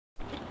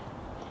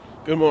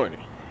Good morning.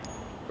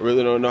 I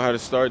really don't know how to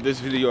start this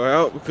video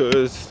out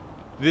because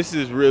this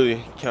is really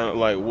kind of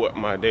like what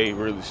my day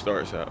really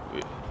starts out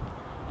with.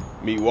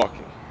 Me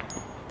walking.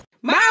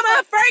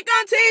 Mama, Frank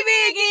on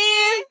TV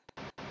again!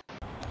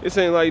 This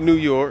ain't like New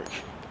York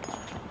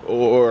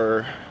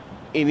or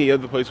any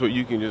other place where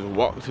you can just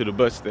walk to the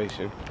bus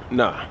station.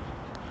 Nah,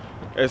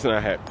 that's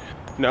not happening.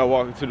 Not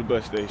walking to the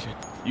bus station.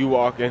 You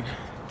walking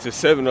to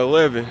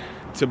 7-Eleven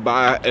to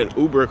buy an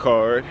Uber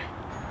card.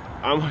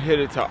 I'm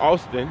headed to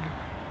Austin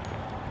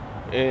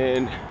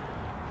and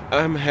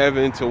I'm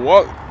having to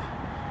walk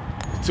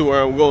to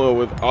where I'm going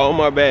with all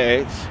my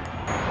bags.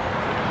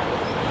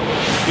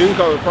 You can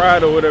call it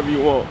pride or whatever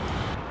you want.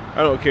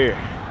 I don't care.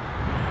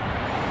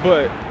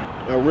 But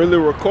I'm really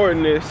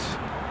recording this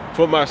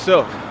for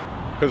myself.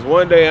 Because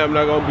one day I'm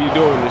not gonna be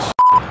doing this shit.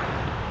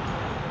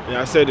 And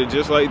I said it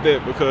just like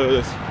that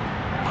because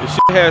the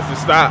shit has to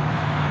stop.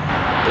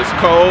 It's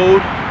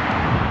cold.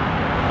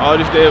 All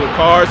these damn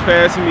cars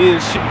passing me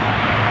and shit.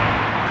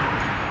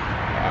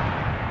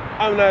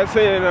 I'm not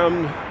saying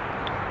I'm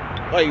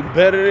like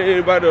better than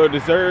anybody or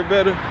deserve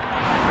better.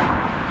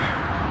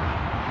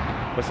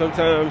 But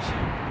sometimes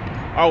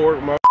I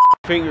work my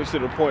fingers to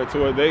the point to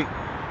where they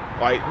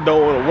like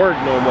don't want to work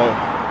no more.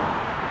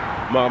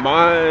 My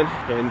mind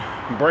and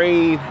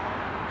brain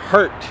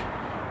hurt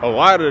a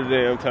lot of the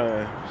damn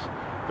times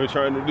for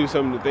trying to do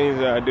some of the things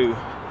that I do.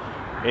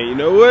 And you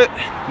know what?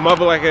 My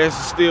black ass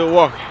is still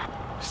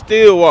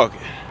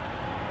walking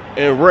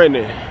and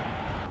running.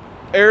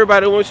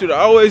 Everybody wants you to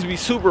always be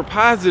super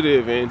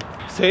positive and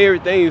say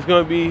everything's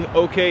gonna be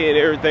okay and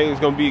everything's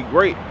gonna be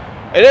great.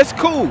 And that's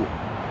cool.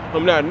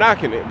 I'm not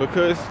knocking it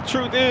because the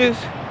truth is,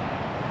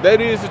 that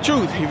is the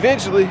truth.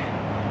 Eventually,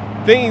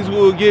 things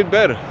will get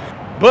better.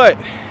 But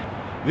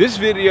this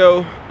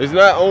video is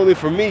not only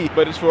for me,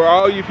 but it's for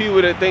all you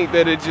people that think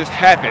that it just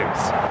happens.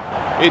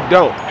 It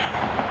don't.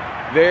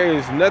 There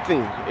is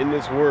nothing in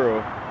this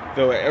world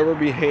that will ever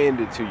be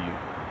handed to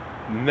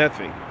you.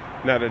 Nothing.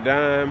 Not a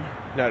dime,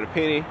 not a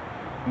penny,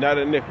 not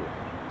a nickel.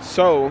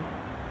 So,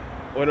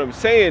 what I'm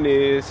saying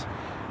is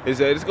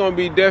that it's gonna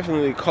be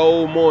definitely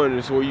cold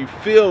mornings where you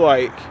feel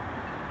like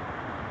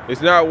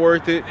it's not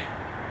worth it.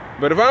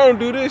 But if I don't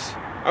do this,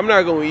 I'm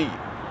not gonna eat.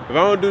 If I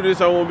don't do this,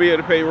 I won't be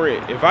able to pay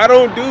rent. If I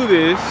don't do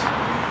this,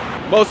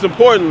 most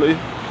importantly,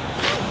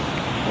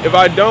 if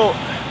I don't,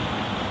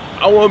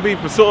 I won't be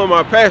pursuing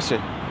my passion.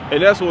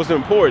 And that's what's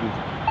important.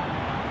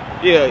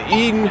 Yeah,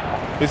 eating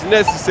is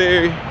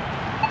necessary.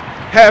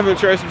 Having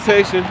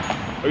transportation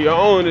or your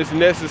own is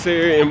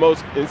necessary in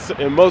most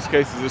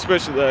cases,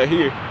 especially out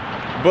here.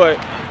 But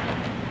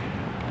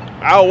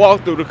I'll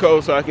walk through the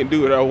cold so I can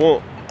do what I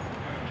want.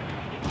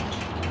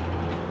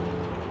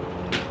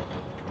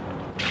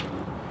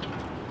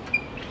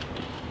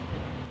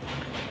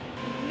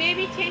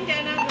 Maybe change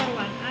another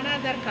one,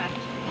 another card.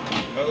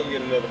 I'll go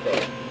get another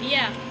card.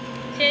 Yeah,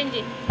 change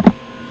it.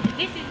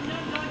 This is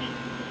not loaded.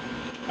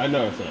 I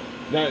know it's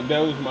not. That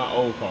was my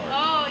own card.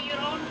 Oh, your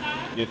own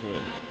card? Yes,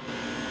 ma'am.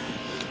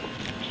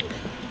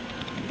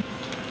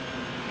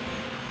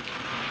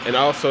 And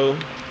also,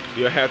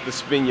 you'll have to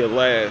spend your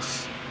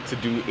last to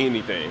do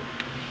anything.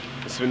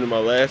 I'm spending my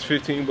last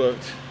 15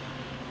 bucks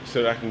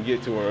so that I can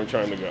get to where I'm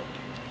trying to go.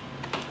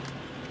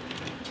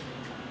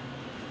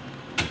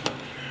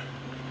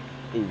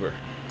 Uber.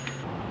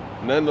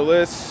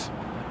 Nonetheless,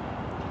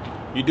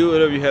 you do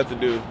whatever you have to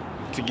do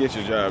to get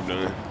your job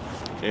done.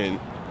 And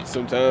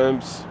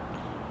sometimes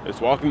it's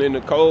walking in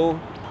the cold,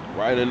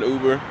 riding an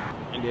Uber,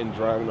 and then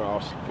driving to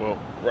Austin. Well,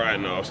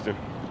 riding to Austin.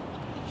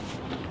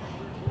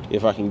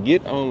 If I can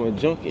get all my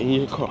junk in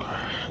your car.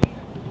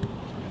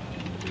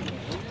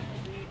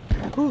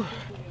 Whew.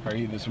 How are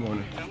you this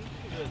morning?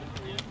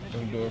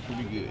 I'm doing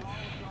pretty good.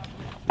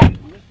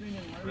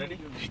 Ready?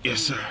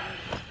 Yes, sir.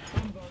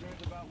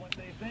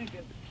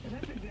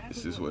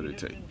 This is what it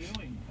takes.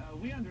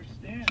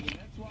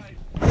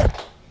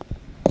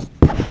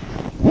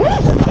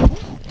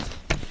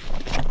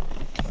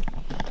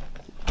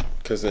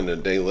 Because then a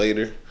day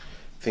later,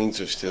 things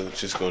are still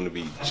just going to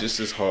be just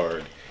as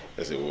hard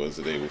as it was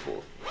the day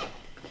before.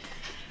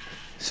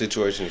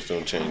 Situations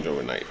don't change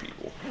overnight,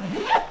 people.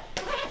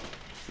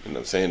 And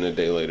I'm saying a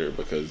day later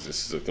because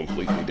this is a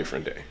completely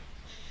different day.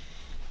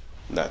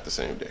 Not the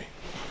same day.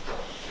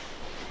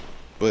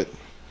 But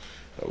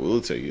I will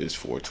tell you it's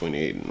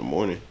 4:28 in the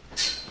morning.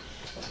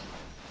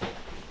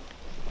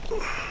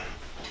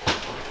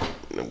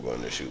 And I'm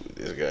going to shoot with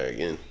this guy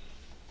again.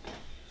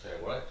 Say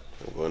what?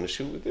 I'm going to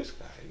shoot with this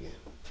guy again.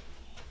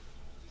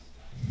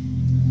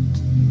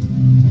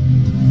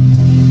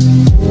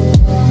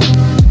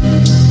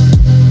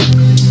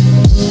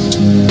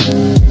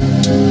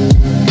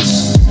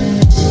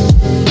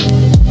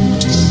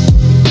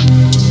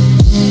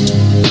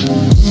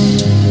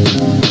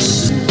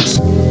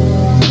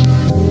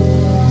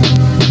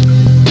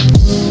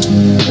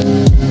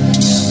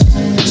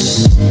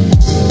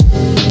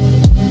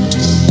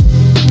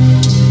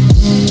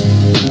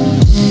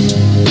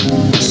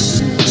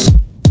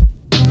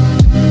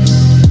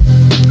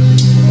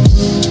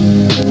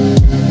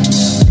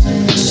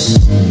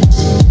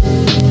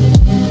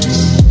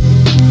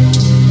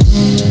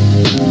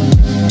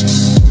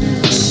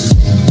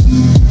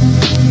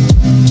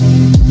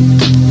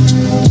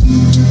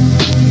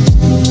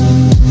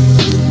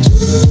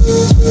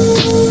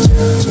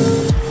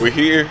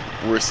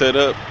 set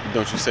up.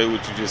 Don't you say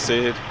what you just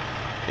said.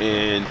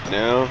 And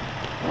now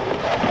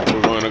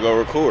we're going to go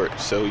record.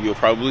 So you'll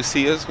probably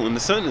see us when the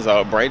sun is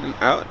all bright and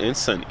out and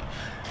sunny.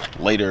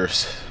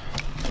 Laters.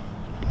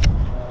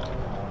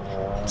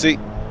 See,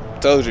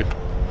 told you.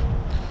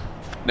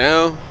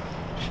 Now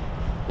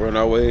we're on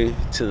our way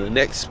to the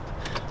next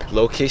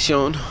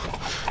location,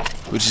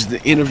 which is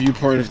the interview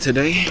part of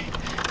today.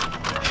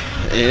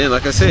 And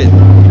like I said,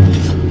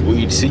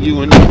 we'd see you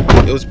when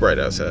it was bright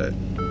outside.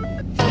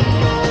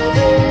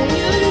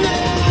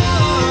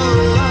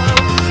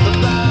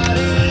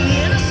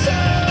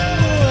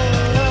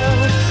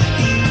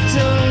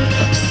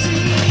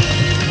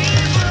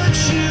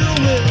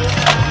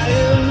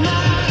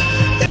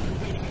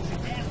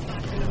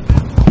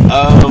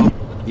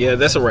 Yeah,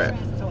 that's a wrap.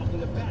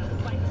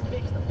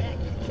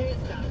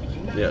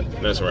 Yeah,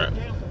 that's a wrap.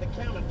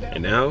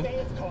 And now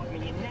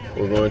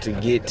we're going to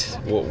get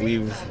what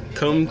we've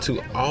come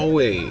to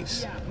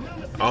always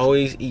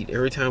eat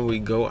every time we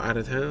go out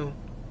of town.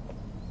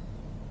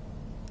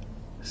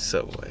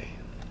 Subway.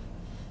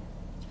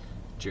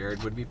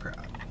 Jared would be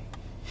proud.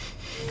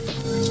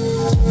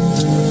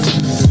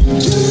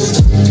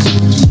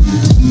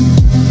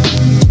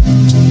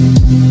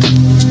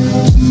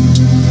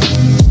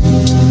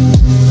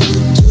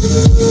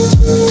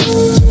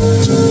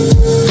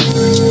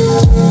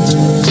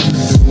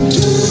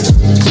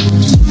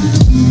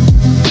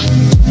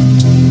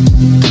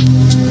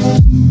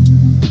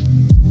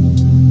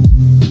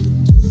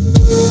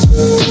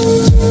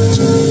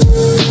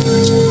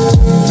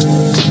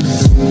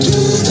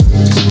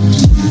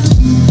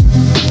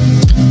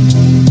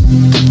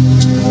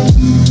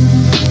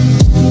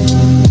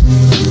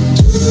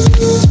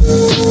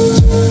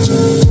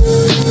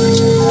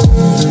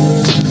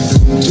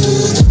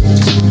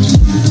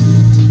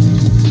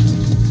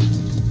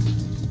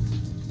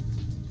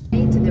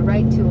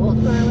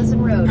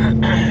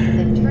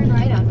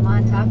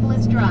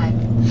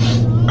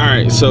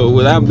 Alright, so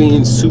without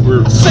being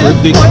super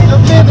cryptic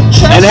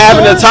and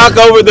having to talk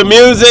over the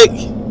music,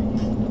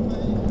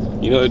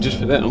 you know, just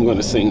for that, I'm going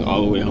to sing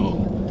all the way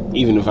home,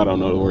 even if I don't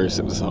know the words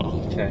to the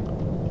song. Okay.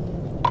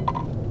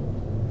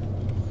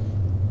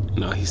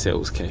 No, he said it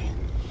was K.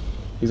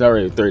 He's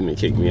already threatening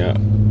to kick me out.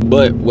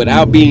 But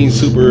without being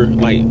super,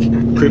 like,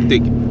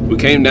 cryptic, we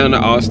came down to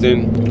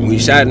Austin, we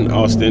shot in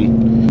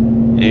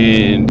Austin,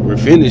 and we're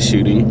finished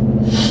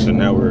shooting, so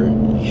now we're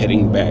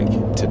heading back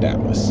to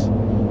Dallas.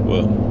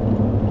 Well,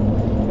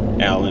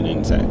 Allen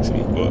and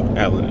Chasity. Well,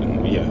 Allen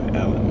and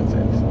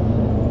Chasity.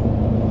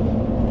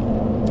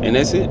 And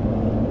that's it.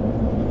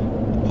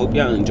 Hope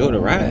y'all enjoy the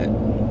ride.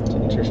 It's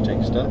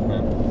interesting stuff,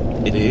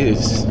 man. It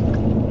is.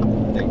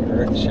 Like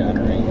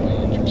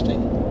earth-shatteringly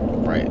interesting.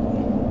 Right.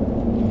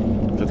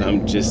 Because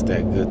I'm just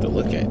that good to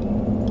look at.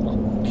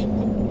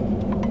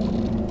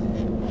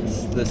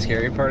 The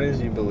scary part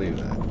is you believe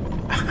that.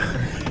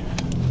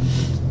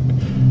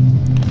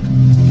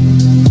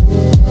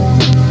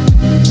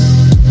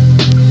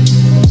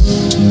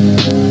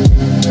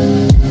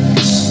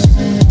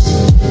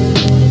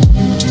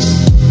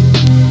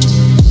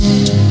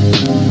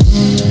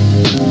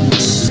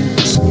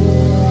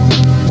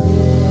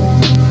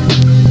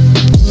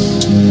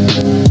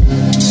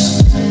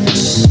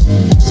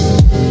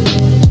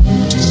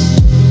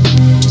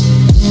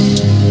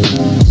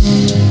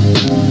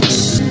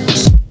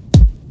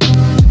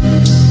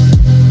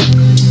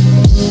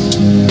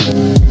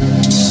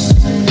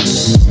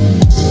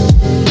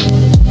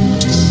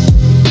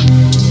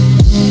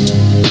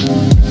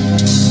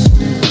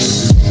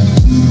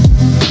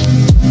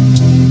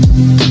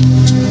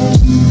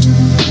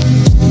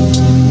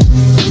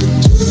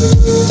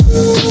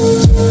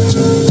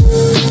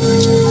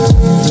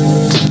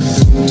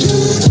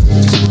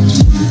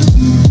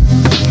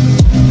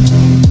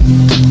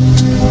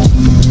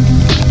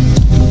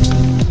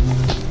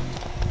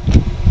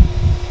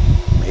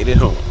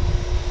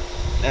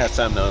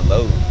 Time to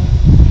unload.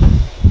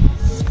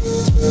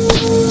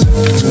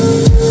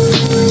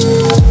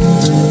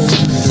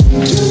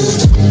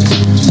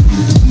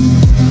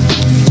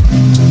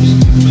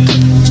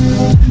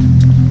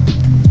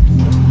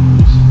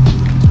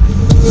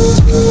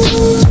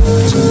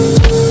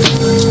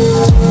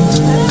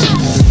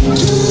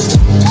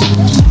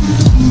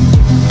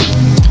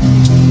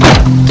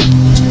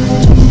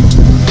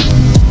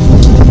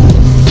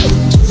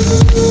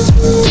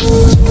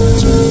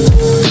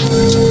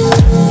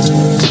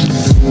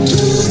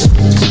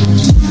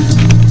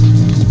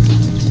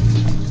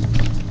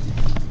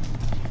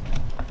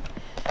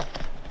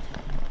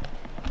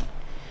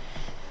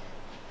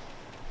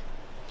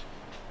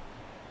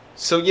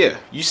 So yeah,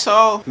 you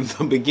saw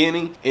the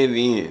beginning and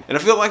the end. And I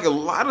feel like a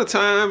lot of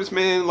times,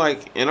 man,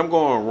 like, and I'm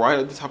going right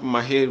at the top of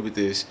my head with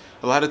this,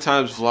 a lot of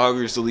times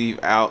vloggers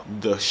leave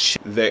out the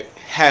shit that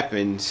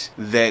happens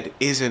that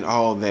isn't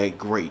all that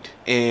great.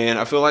 And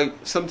I feel like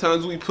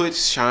sometimes we put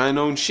shine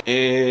on shit,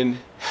 and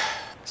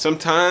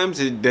sometimes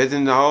it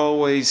doesn't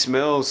always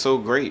smell so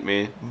great,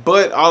 man.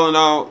 But all in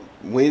all,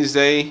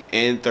 Wednesday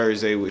and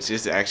Thursday, which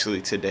is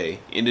actually today,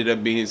 ended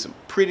up being some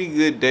pretty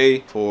good day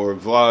for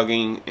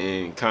vlogging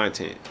and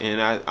content.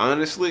 And I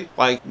honestly,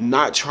 like,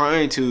 not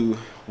trying to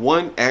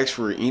one, ask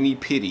for any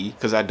pity,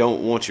 because I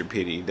don't want your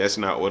pity. That's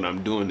not what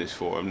I'm doing this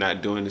for. I'm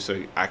not doing this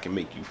so I can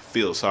make you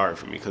feel sorry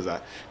for me, because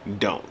I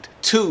don't.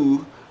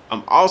 Two,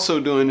 I'm also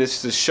doing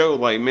this to show,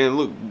 like, man,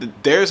 look,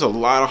 there's a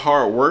lot of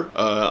hard work,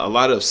 a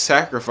lot of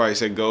sacrifice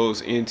that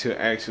goes into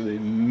actually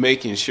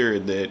making sure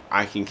that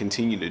I can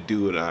continue to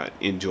do what I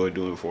enjoy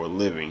doing for a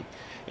living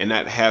and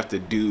not have to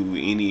do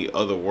any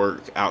other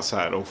work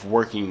outside of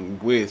working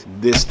with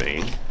this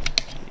thing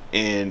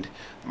and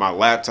my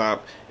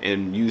laptop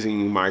and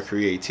using my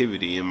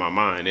creativity in my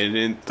mind. And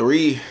then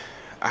three,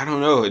 I don't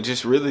know, it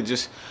just really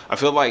just, I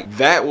feel like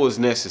that was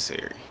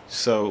necessary.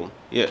 So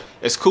yeah,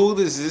 as cool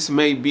as this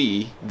may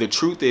be, the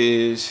truth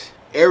is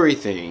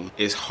everything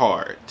is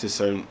hard to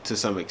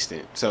some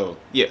extent. So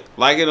yeah,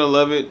 like it or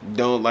love it,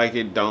 don't like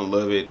it, don't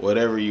love it,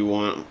 whatever you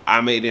want.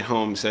 I made it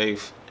home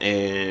safe,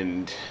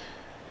 and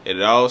it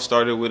all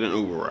started with an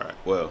Uber ride.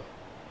 Well,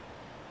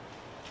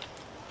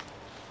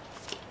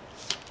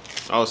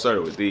 all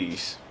started with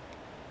these.